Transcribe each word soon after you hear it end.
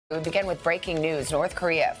We begin with breaking news. North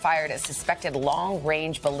Korea fired a suspected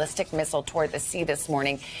long-range ballistic missile toward the sea this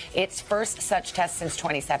morning, its first such test since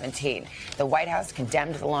 2017. The White House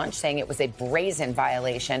condemned the launch, saying it was a brazen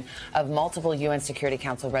violation of multiple UN Security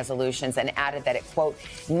Council resolutions and added that it, quote,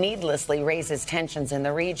 needlessly raises tensions in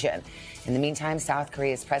the region. In the meantime, South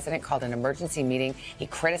Korea's president called an emergency meeting. He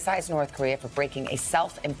criticized North Korea for breaking a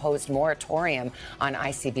self-imposed moratorium on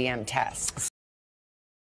ICBM tests.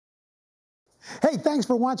 Hey, thanks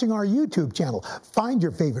for watching our YouTube channel. Find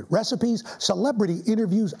your favorite recipes, celebrity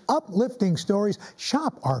interviews, uplifting stories,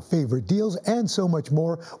 shop our favorite deals, and so much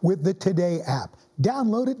more with the Today app.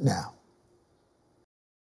 Download it now.